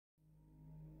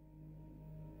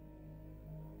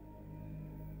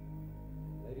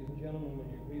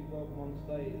on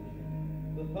stage,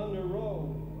 the Thunder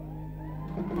Road.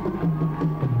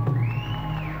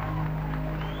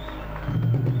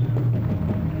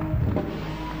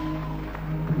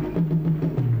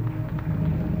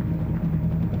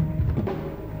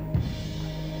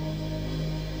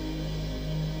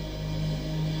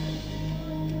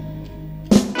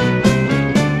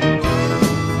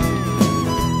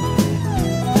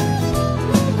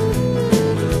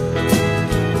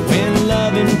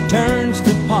 Turns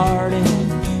to parting,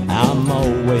 I'm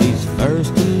always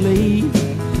first to leave.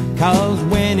 'Cause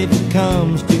when it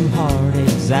comes to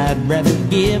heartaches, I'd rather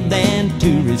give than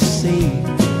to receive.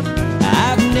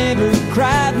 I've never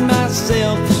cried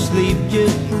myself to sleep,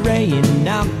 just praying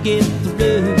I'll get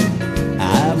through.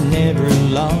 I've never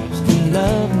lost in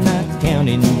love, not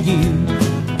counting you.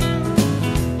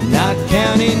 Not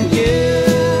counting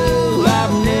you.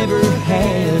 I've never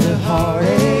had a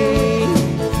heartache,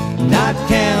 not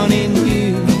counting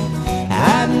you.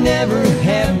 I never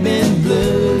have been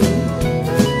blue.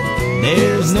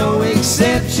 There's no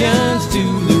exceptions to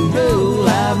the rule.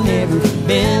 I've never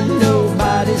been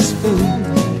nobody's fool.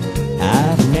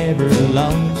 I've never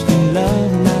lost in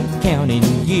love, not counting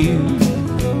you.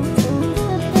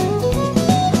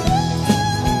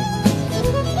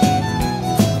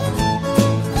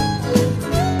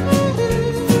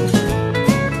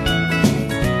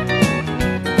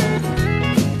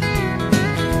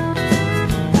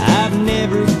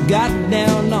 Never got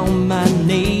down on my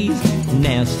knees and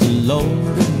asked the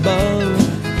Lord above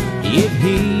if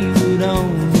He would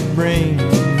only bring me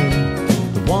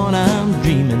the one I'm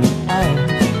dreaming of.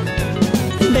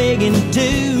 Begging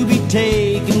to be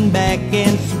taken back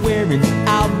and swearing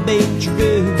I'll be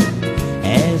true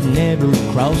has never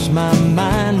crossed my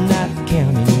mind, not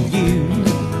counting you.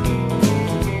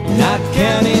 Not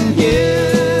counting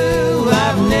you.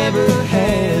 I've never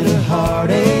had a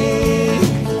heartache,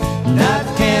 not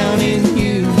counting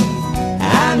you.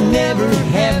 I never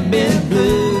have been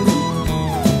blue.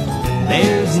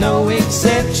 There's no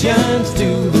exceptions to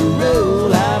the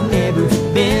rule. I've never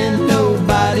been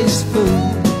nobody's fool.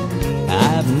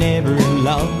 I've never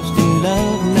lost in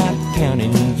love, not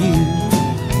counting you.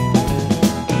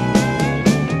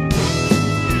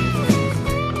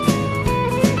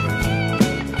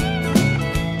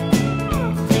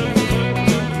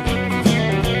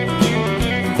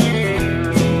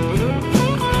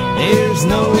 There's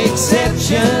no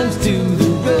exceptions to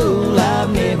the rule.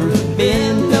 I've never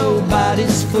been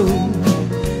nobody's fool.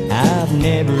 I've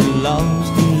never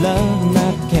lost in love,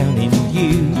 not counting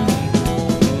you.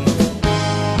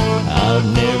 I've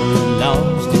never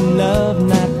lost in love,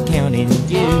 not counting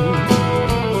you.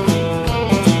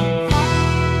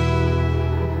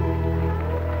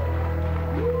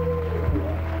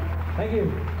 Thank you.